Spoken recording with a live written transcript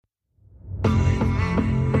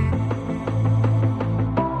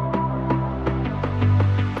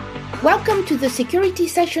Welcome to the Security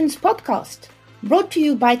Sessions podcast, brought to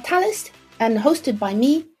you by Thales and hosted by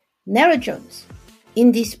me, Nera Jones.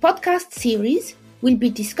 In this podcast series, we'll be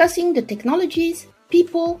discussing the technologies,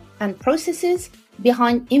 people, and processes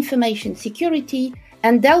behind information security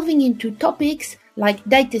and delving into topics like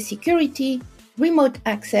data security, remote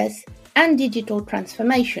access, and digital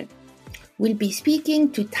transformation. We'll be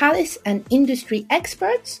speaking to Thales and industry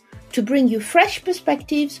experts to bring you fresh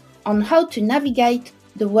perspectives on how to navigate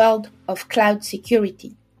the world of cloud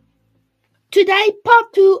security. Today,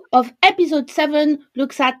 part 2 of episode 7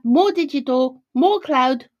 looks at more digital, more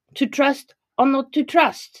cloud, to trust or not to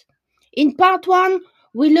trust. In part 1,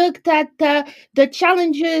 we looked at the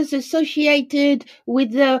challenges associated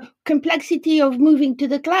with the complexity of moving to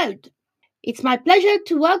the cloud. It's my pleasure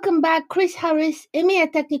to welcome back Chris Harris,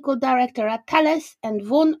 EMEA Technical Director at Thales, and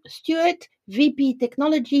Vaughan Stewart, VP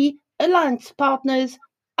Technology, Alliance Partners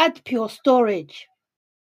at Pure Storage.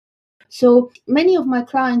 So many of my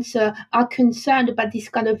clients are concerned about this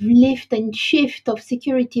kind of lift and shift of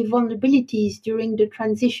security vulnerabilities during the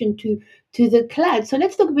transition to the cloud. So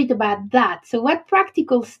let's talk a bit about that. So what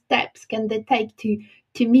practical steps can they take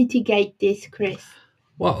to mitigate this, Chris?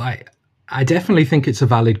 Well, I definitely think it's a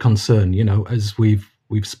valid concern. You know, as we've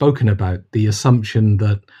spoken about, the assumption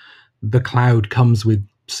that the cloud comes with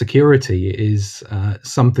security is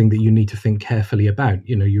something that you need to think carefully about.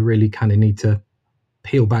 You know, you really kind of need to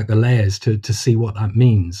peel back the layers to see what that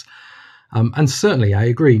means. And certainly I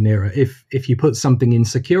agree, Nera, if you put something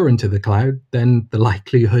insecure into the cloud, then the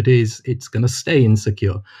likelihood is it's going to stay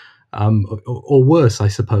insecure. Or worse, I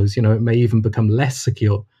suppose, you know, it may even become less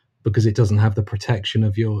secure because it doesn't have the protection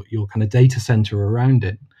of your kind of data center around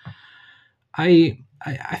it. I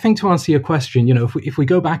think, to answer your question, you know, if we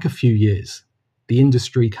go back a few years, the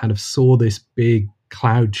industry kind of saw this big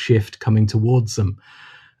cloud shift coming towards them.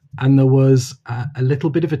 And there was a little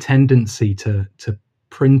bit of a tendency to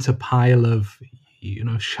print a pile of, you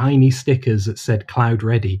know, shiny stickers that said cloud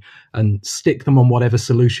ready and stick them on whatever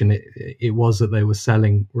solution it was that they were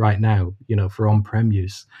selling right now, you know, for on-prem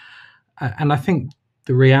use. And I think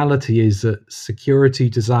the reality is that security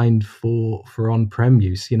designed for on-prem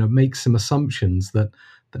use, you know, makes some assumptions that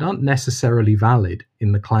aren't necessarily valid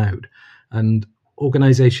in the cloud. And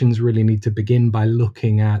organizations really need to begin by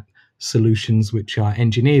looking at solutions which are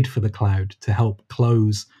engineered for the cloud to help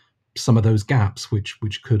close some of those gaps which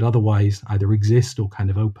could otherwise either exist or kind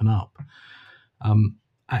of open up.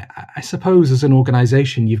 I suppose as an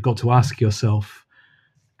organization, you've got to ask yourself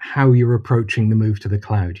how you're approaching the move to the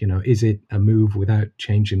cloud. You know, is it a move without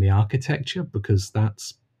changing the architecture? Because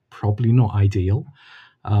that's probably not ideal.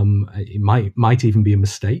 It might even be a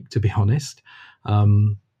mistake, to be honest.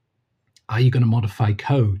 Are you going to modify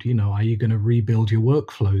code? You know, are you going to rebuild your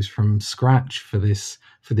workflows from scratch for this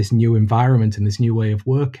new environment and this new way of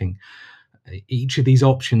working? Each of these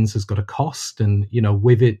options has got a cost, and you know,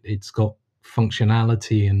 with it, it's got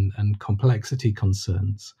functionality and complexity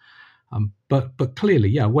concerns. But clearly,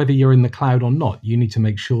 yeah, whether you're in the cloud or not, you need to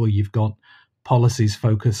make sure you've got policies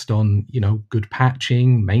focused on, you know, good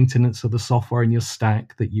patching, maintenance of the software in your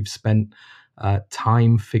stack, that you've spent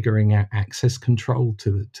time figuring out access control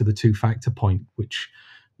to the two-factor point,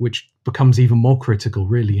 which becomes even more critical,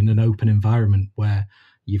 really, in an open environment where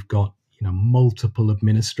you've got, you know, multiple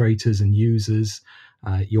administrators and users.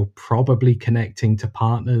 You're probably connecting to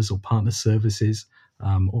partners or partner services,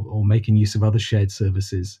 or making use of other shared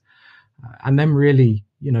services. And then really,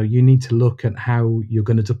 you know, you need to look at how you're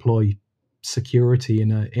going to deploy security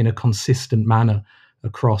in a consistent manner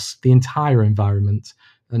across the entire environment,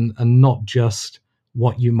 and not just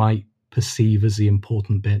what you might perceive as the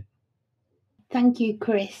important bit. Thank you,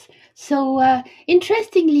 Chris. So,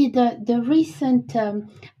 interestingly, the recent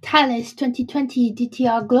Thales 2020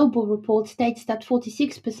 DTR Global Report states that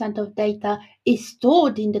 46% of data is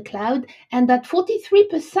stored in the cloud and that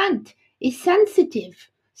 43% is sensitive.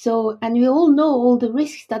 So, and we all know all the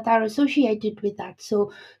risks that are associated with that.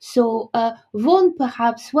 So, Vaughan,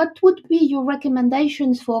 perhaps, what would be your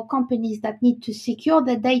recommendations for companies that need to secure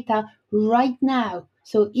their data right now?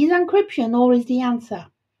 So, is encryption always the answer?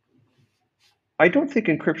 I don't think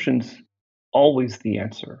encryption's always the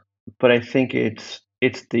answer, but I think it's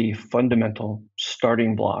the fundamental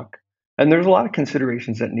starting block. And there's a lot of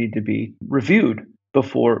considerations that need to be reviewed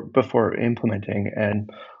before implementing. And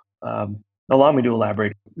allow me to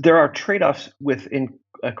elaborate. There are trade-offs with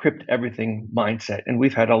encrypt everything mindset, and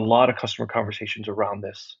we've had a lot of customer conversations around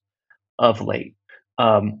this of late.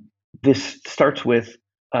 This starts with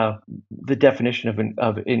the definition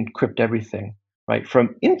of encrypt everything. Right?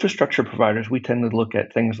 From infrastructure providers, we tend to look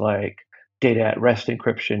at things like data at rest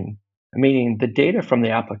encryption, meaning the data from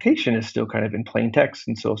the application is still kind of in plain text.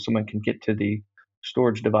 And so someone can get to the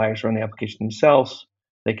storage device or on the application themselves,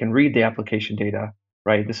 they can read the application data,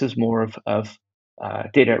 right? This is more of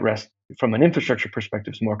data at rest from an infrastructure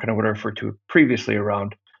perspective, is more kind of what I referred to previously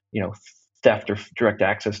around, theft or direct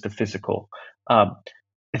access to physical.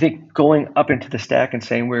 I think going up into the stack and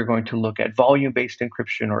saying we're going to look at volume-based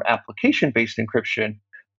encryption or application-based encryption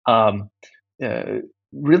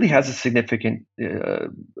really has a significant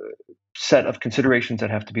set of considerations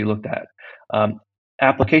that have to be looked at.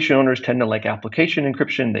 Application owners tend to like application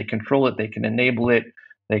encryption. They control it. They can enable it.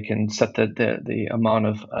 They can set the amount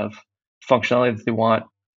of functionality that they want.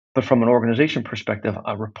 But from an organization perspective,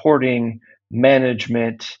 reporting,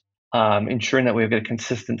 management, ensuring that we've got a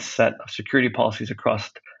consistent set of security policies across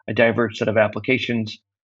a diverse set of applications,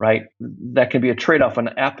 right? That can be a trade-off on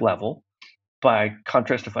the app level. By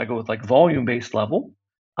contrast, if I go with like volume-based level,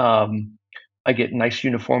 I get nice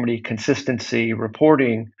uniformity, consistency,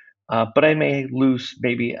 reporting, but I may lose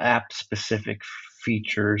maybe app-specific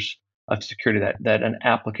features of security that an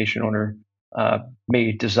application owner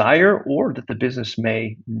may desire or that the business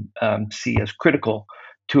may see as critical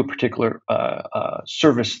to a particular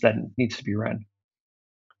service that needs to be run.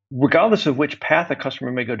 Regardless of which path a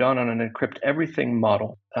customer may go down on an encrypt everything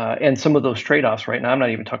model, and some of those trade-offs right now, I'm not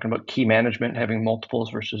even talking about key management, having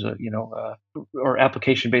multiples versus or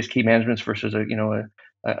application-based key managements versus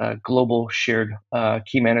a global shared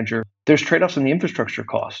key manager. There's trade-offs in the infrastructure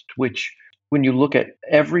cost, which when you look at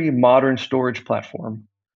every modern storage platform,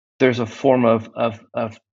 there's a form of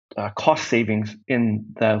cost savings in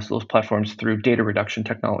those platforms through data reduction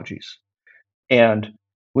technologies. And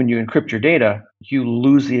when you encrypt your data, you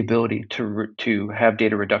lose the ability to have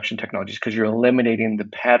data reduction technologies because you're eliminating the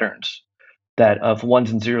patterns of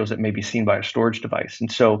ones and zeros that may be seen by a storage device.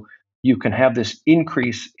 And so you can have this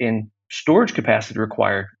increase in storage capacity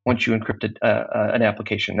required once you encrypt an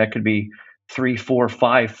application. That could be 3, 4,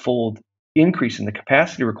 5-fold increase in the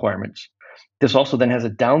capacity requirements. This also then has a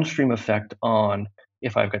downstream effect on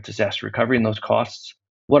if I've got disaster recovery and those costs.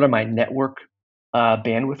 What are my network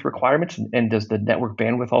bandwidth requirements, and does the network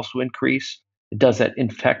bandwidth also increase? Does that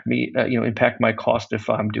impact my cost if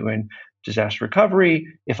I'm doing disaster recovery?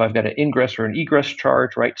 If I've got an ingress or an egress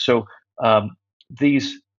charge, right? So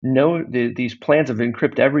these plans of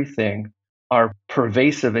encrypt everything are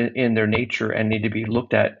pervasive in their nature and need to be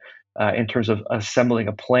looked at in terms of assembling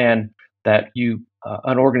a plan that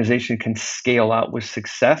an organization can scale out with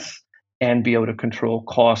success and be able to control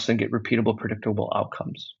costs and get repeatable, predictable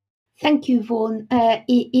outcomes. Thank you, Vaughan.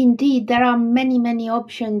 Indeed, there are many, many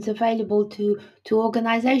options available to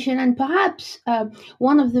organization, and perhaps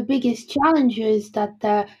one of the biggest challenges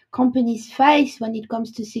that companies face when it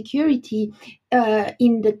comes to security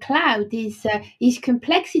in the cloud is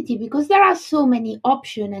complexity, because there are so many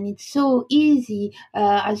options, and it's so easy,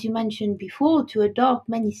 as you mentioned before, to adopt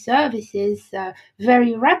many services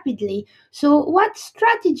very rapidly. So, what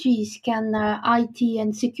strategies can IT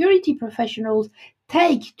and security professionals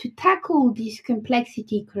take to tackle this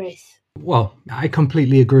complexity, Chris? Well, I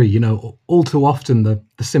completely agree. All too often the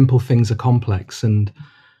simple things are complex. And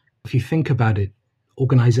if you think about it,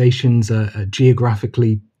 organizations are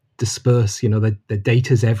geographically dispersed. Their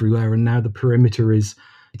data's everywhere. And now the perimeter it's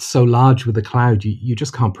so large with the cloud, you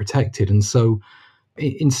just can't protect it. And so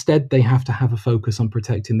instead, they have to have a focus on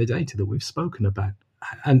protecting the data that we've spoken about.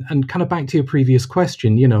 And kind of back to your previous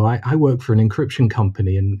question, I work for an encryption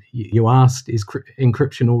company, and you asked, is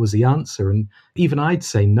encryption always the answer? And even I'd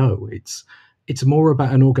say no. It's more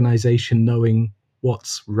about an organization knowing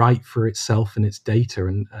what's right for itself and its data.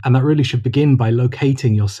 And that really should begin by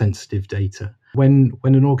locating your sensitive data. When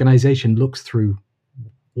an organization looks through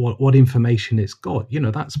what information it's got,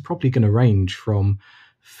 that's probably going to range from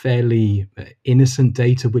fairly innocent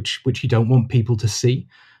data, which you don't want people to see,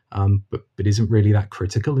 but isn't really that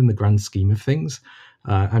critical in the grand scheme of things.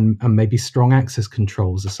 And maybe strong access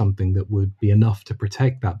controls are something that would be enough to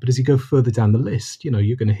protect that. But as you go further down the list,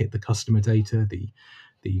 you're going to hit the customer data,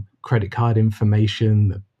 the credit card information,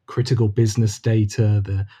 the critical business data,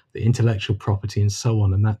 the intellectual property, and so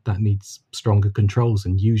on. And that needs stronger controls.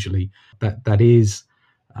 And usually that is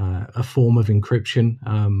a form of encryption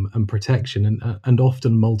and protection, and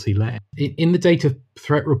often multi-layer. In the data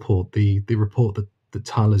threat report, the report that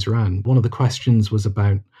Thales ran, one of the questions was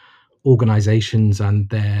about organizations and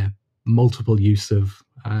their use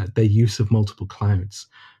of multiple clouds.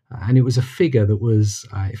 And it was a figure that was,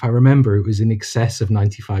 if I remember, it was in excess of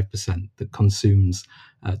 95% that consumes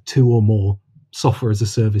 2 or more software as a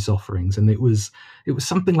service offerings. And it was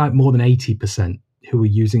something like more than 80% who were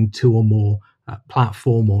using 2 or more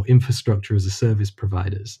platform or infrastructure as a service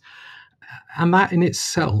providers. And that in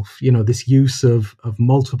itself, this use of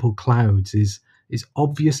multiple clouds is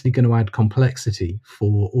obviously going to add complexity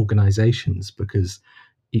for organizations, because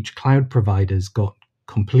each cloud provider's got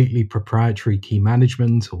completely proprietary key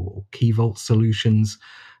management or key vault solutions,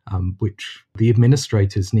 which the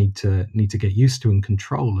administrators need to get used to and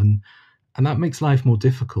control, and that makes life more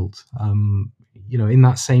difficult. In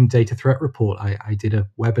that same data threat report, I did a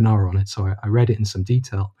webinar on it, so I read it in some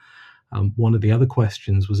detail. One of the other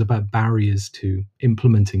questions was about barriers to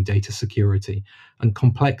implementing data security, and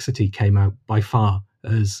complexity came out by far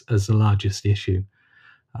as the largest issue.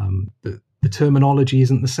 The terminology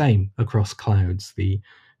isn't the same across clouds. The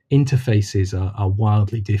interfaces are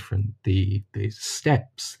wildly different. The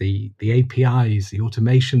steps, the APIs, the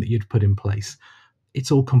automation that you'd put in place,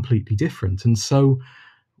 it's all completely different. And so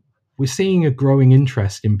we're seeing a growing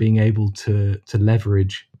interest in being able to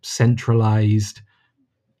leverage centralized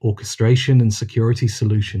orchestration and security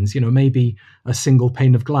solutions, maybe a single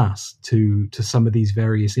pane of glass to some of these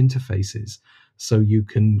various interfaces, so you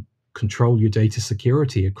can control your data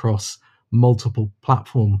security across multiple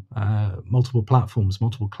platforms,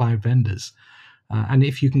 multiple cloud vendors. And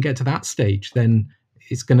if you can get to that stage, then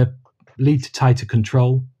it's going to lead to tighter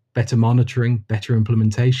control, better monitoring, better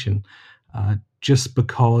implementation, just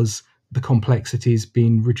because the complexity is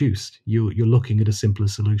being reduced. You're looking at a simpler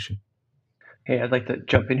solution. Hey, I'd like to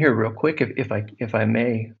jump in here real quick, if I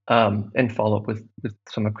may, and follow up with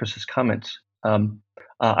some of Chris's comments.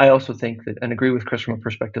 I also think that, and agree with Chris from a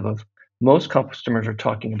perspective of, most customers are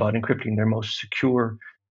talking about encrypting their most secure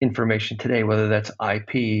information today, whether that's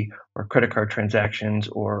IP or credit card transactions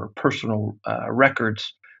or personal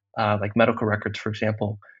records, like medical records, for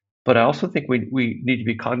example. But I also think we need to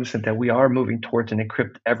be cognizant that we are moving towards an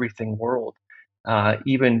encrypt everything world.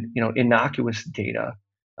 Even innocuous data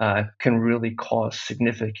can really cause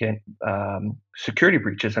significant security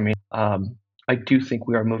breaches. I mean, I do think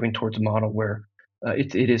we are moving towards a model where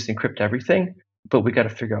it is encrypt everything, but we got to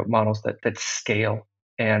figure out models that scale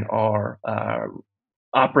and are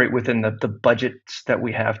operate within the budgets that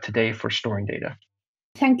we have today for storing data.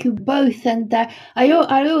 Thank you both. And I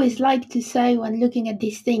always like to say, when looking at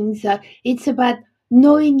these things, it's about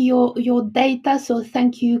knowing your data. So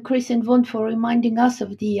thank you, Chris and Vaughan, for reminding us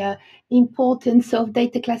of the importance of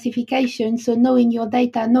data classification. So knowing your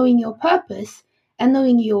data, knowing your purpose, and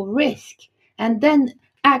knowing your risk, and then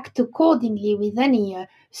act accordingly with any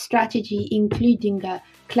strategy, including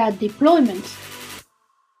cloud deployments.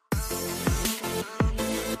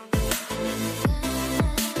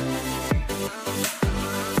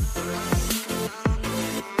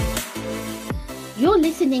 You're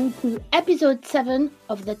listening to episode 7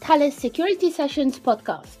 of the Thales Security Sessions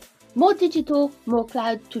podcast. More digital, more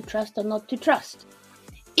cloud, to trust or not to trust.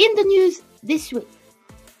 In the news this week,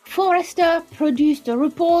 Forrester produced a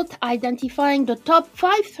report identifying the top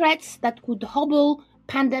 5 threats that could hobble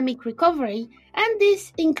pandemic recovery, and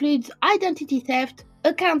this includes identity theft,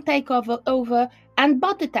 account takeover, and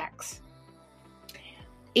bot attacks.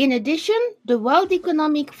 In addition, the World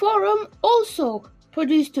Economic Forum also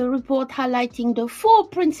produced a report highlighting the 4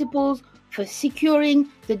 principles for securing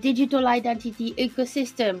the digital identity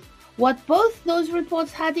ecosystem. What both those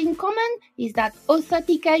reports had in common is that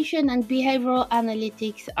authentication and behavioral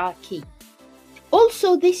analytics are key.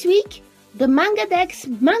 Also this week, the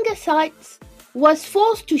MangaDex manga sites was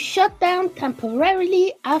forced to shut down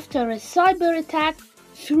temporarily after a cyber attack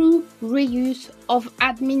through reuse of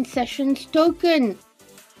admin sessions token.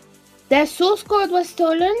 Their source code was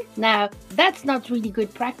stolen. Now, that's not really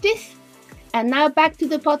good practice. And now back to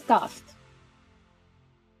the podcast.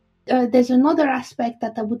 There's another aspect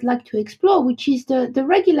that I would like to explore, which is the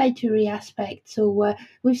regulatory aspect. So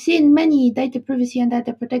we've seen many data privacy and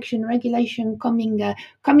data protection regulation coming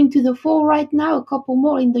to the fore right now, a couple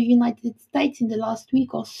more in the United States in the last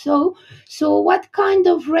week or so. So what kind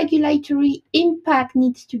of regulatory impact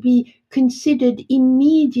needs to be considered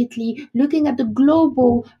immediately, looking at the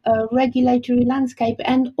global regulatory landscape,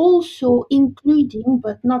 and also including,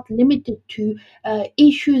 but not limited to,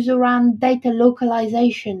 issues around data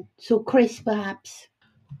localization? So Chris, perhaps.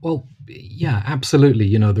 Well, yeah,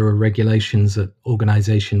 absolutely. There are regulations that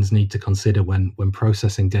organizations need to consider when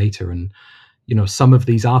processing data. And, some of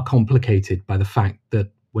these are complicated by the fact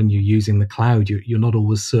that when you're using the cloud, you're not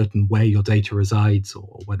always certain where your data resides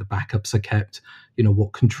or where the backups are kept,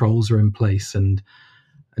 what controls are in place, and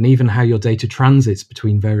even how your data transits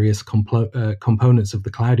between various components of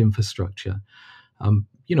the cloud infrastructure.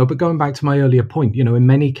 But going back to my earlier point, in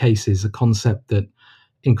many cases, the concept that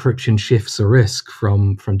encryption shifts a risk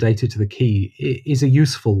from data to the key is a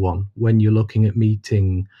useful one when you're looking at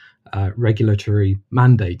meeting regulatory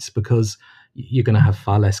mandates, because you're going to have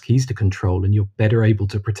far less keys to control, and you're better able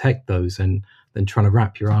to protect those than trying to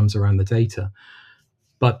wrap your arms around the data.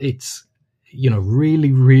 But it's,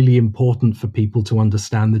 really, really important for people to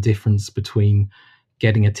understand the difference between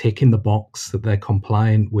getting a tick in the box that they're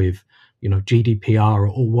compliant with,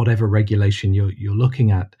 GDPR or whatever regulation you're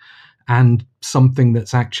looking at, and something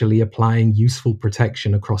that's actually applying useful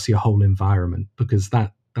protection across your whole environment, because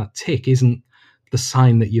that tick isn't the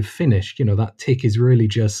sign that you've finished. That tick is really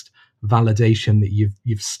just validation that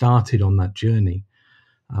you've started on that journey.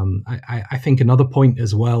 I think another point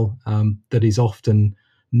as well, that is often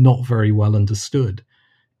not very well understood,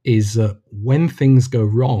 is that when things go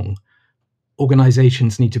wrong,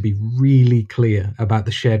 organizations need to be really clear about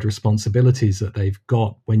the shared responsibilities that they've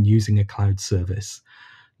got when using a cloud service.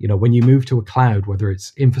 When you move to a cloud, whether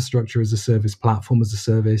it's infrastructure as a service, platform as a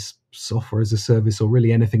service, software as a service, or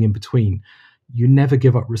really anything in between, you never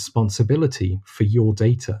give up responsibility for your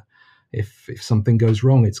data. If something goes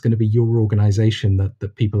wrong, it's going to be your organization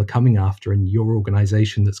that people are coming after, and your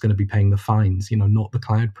organization that's going to be paying the fines, not the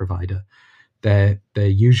cloud provider. They're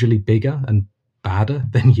usually bigger and badder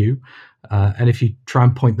than you. And if you try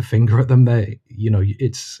and point the finger at them,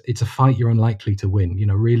 it's a fight you're unlikely to win.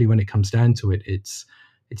 Really, when it comes down to it, it's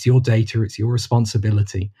your data, it's your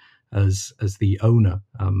responsibility as the owner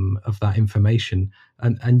of that information,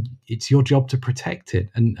 and it's your job to protect it.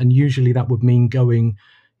 And usually that would mean going,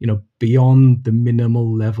 beyond the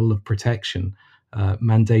minimal level of protection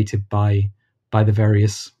mandated by the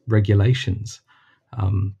various regulations.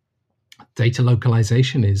 Data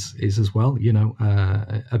localization is as well,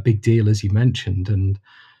 a big deal, as you mentioned, and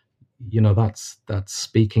that's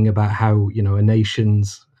speaking about how a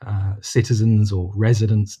nation's citizens or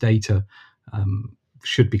residents' data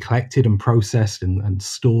should be collected and processed and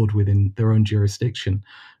stored within their own jurisdiction,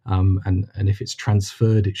 and if it's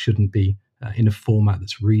transferred, it shouldn't be in a format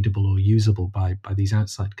that's readable or usable by these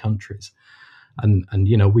outside countries. And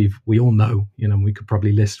we all know, we could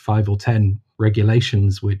probably list 5 or 10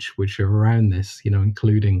 regulations which are around this,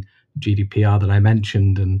 including GDPR that I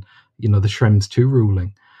mentioned, and the Schrems II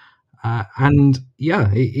ruling.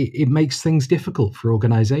 It makes things difficult for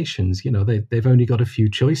organizations. They've only got a few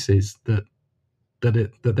choices that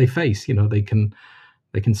they face. They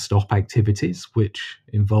can stop activities which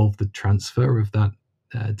involve the transfer of that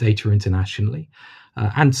data internationally.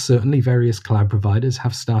 And certainly various cloud providers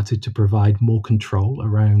have started to provide more control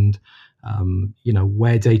around,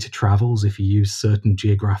 where data travels if you use certain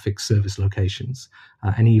geographic service locations,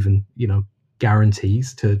 and even,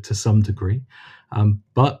 guarantees to some degree.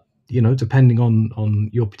 But, depending on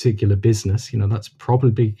your particular business, that's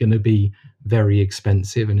probably going to be very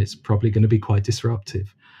expensive, and it's probably going to be quite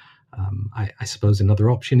disruptive. I suppose another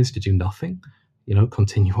option is to do nothing,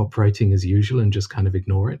 continue operating as usual and just kind of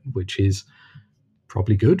ignore it, which is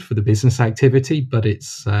probably good for the business activity, but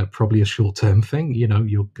it's probably a short-term thing. You're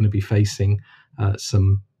going to be facing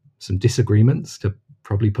some disagreements, to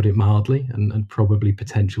probably put it mildly, and probably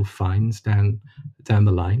potential fines down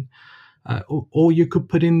the line. Or you could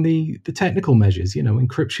put in the technical measures,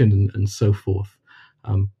 encryption and so forth,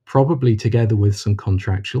 probably together with some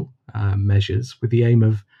contractual measures, with the aim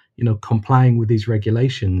of complying with these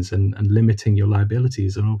regulations and limiting your liability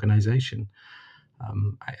as an organization.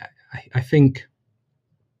 I think,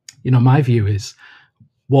 my view is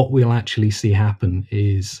what we'll actually see happen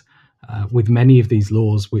is with many of these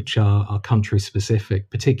laws, which are country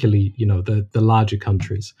specific, particularly, the larger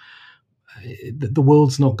countries, the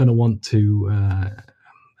world's not going to want to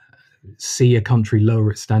see a country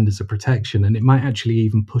lower its standards of protection. And it might actually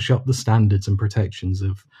even push up the standards and protections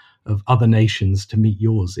of other nations to meet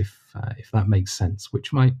yours, if that makes sense,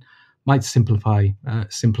 which might simplify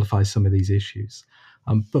some of these issues.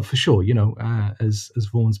 But for sure, as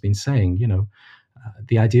Vaughan's been saying,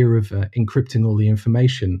 the idea of encrypting all the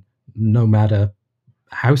information, no matter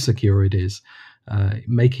how secure it is,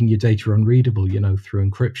 making your data unreadable, through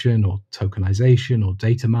encryption or tokenization or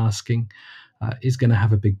data masking, is going to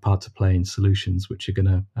have a big part to play in solutions which are going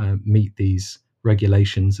to meet these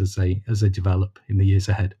regulations as they develop in the years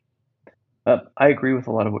ahead. I agree with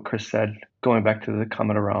a lot of what Chris said, going back to the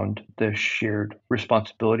comment around the shared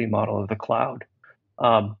responsibility model of the cloud.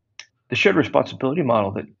 The shared responsibility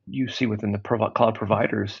model that you see within the cloud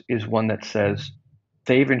providers is one that says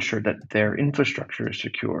they've ensured that their infrastructure is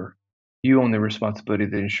secure. You own the responsibility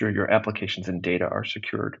to ensure your applications and data are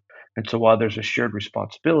secured. And so while there's a shared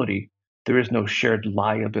responsibility, there is no shared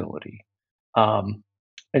liability. And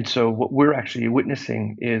so what we're actually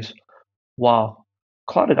witnessing is, while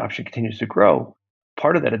cloud adoption continues to grow,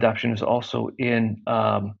 part of that adoption is also in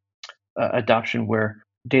adoption where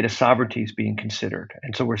data sovereignty is being considered.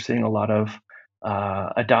 And so we're seeing a lot of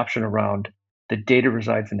adoption around the data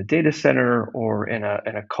resides in the data center or in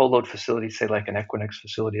a co-load facility, say like an Equinix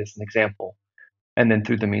facility as an example, and then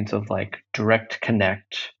through the means of like direct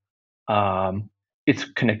connect, it's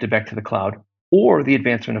connected back to the cloud, or the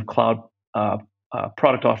advancement of cloud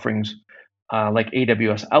product offerings like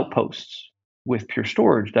AWS Outposts with Pure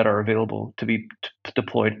Storage that are available to be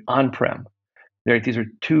deployed on-prem. Right? These are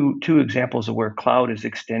two examples of where cloud is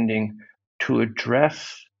extending to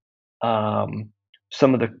address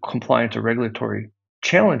some of the compliance or regulatory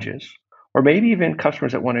challenges, or maybe even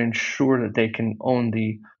customers that want to ensure that they can own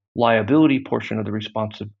the liability portion of the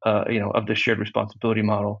of the shared responsibility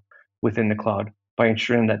model within the cloud by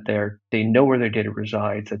ensuring that they know where their data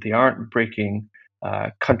resides, that they aren't breaking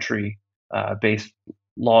country-based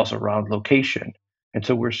laws around location. And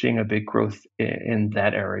so we're seeing a big growth in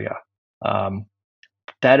that area.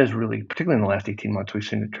 That is really, particularly in the last 18 months, we've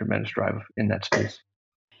seen a tremendous drive in that space.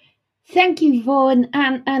 Thank you, Vaughan.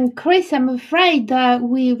 And Chris, I'm afraid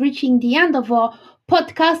we're reaching the end of our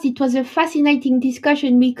podcast. It was a fascinating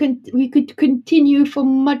discussion. We could continue for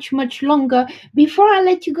much, much longer. Before I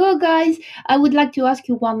let you go, guys, I would like to ask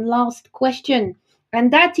you one last question.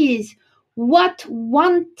 And that is, what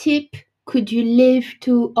one tip could you leave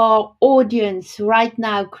to our audience right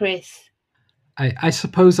now, Chris? I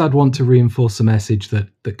suppose I'd want to reinforce the message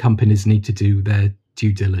that companies need to do their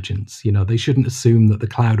due diligence. They shouldn't assume that the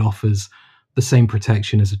cloud offers the same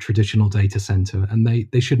protection as a traditional data center, and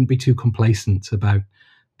they shouldn't be too complacent about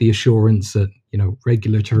the assurance that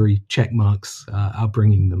regulatory check marks are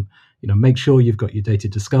bringing them. Make sure you've got your data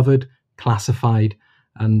discovered, classified,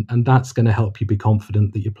 and that's going to help you be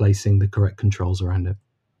confident that you're placing the correct controls around it.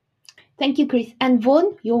 Thank you, Chris. And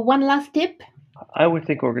Vaughan, your one last tip? I would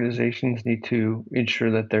think organizations need to ensure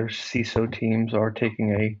that their CISO teams are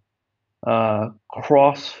taking a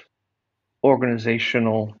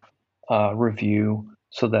cross-organizational review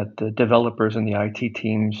so that the developers and the IT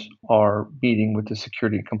teams are meeting with the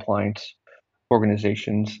security and compliance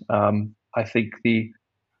organizations. I think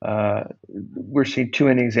we're seeing too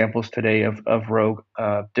many examples today of rogue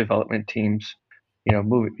development teams,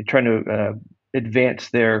 trying to advance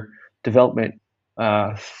their development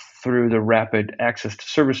through the rapid access to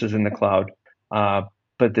services in the cloud,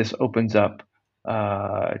 but this opens up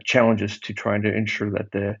challenges to trying to ensure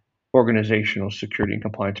that the organizational security and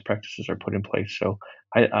compliance practices are put in place. So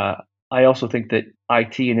I also think that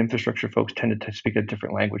IT and infrastructure folks tend to speak a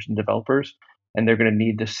different language than developers, and they're going to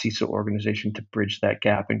need the CISO organization to bridge that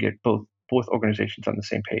gap and get both organizations on the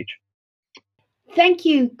same page. Thank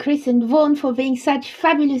you, Chris and Vaughan, for being such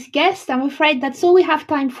fabulous guests. I'm afraid that's all we have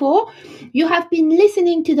time for. You have been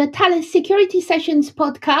listening to the Thales Security Sessions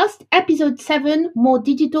podcast, episode 7, More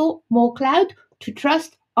Digital, More Cloud, to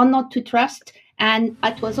trust or not to trust. And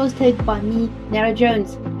it was hosted by me, Nera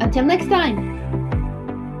Jones. Until next time.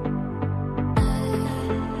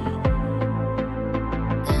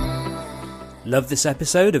 Love this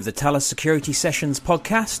episode of the Thales Security Sessions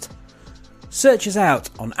podcast? Search us out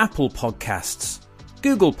on Apple Podcasts,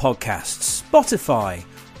 Google Podcasts, Spotify,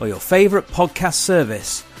 or your favourite podcast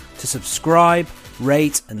service to subscribe,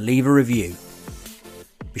 rate and leave a review.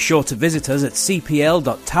 Be sure to visit us at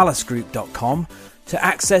cpl.thalesgroup.com to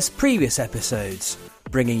access previous episodes,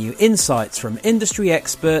 bringing you insights from industry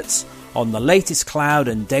experts on the latest cloud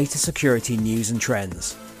and data security news and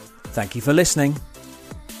trends. Thank you for listening.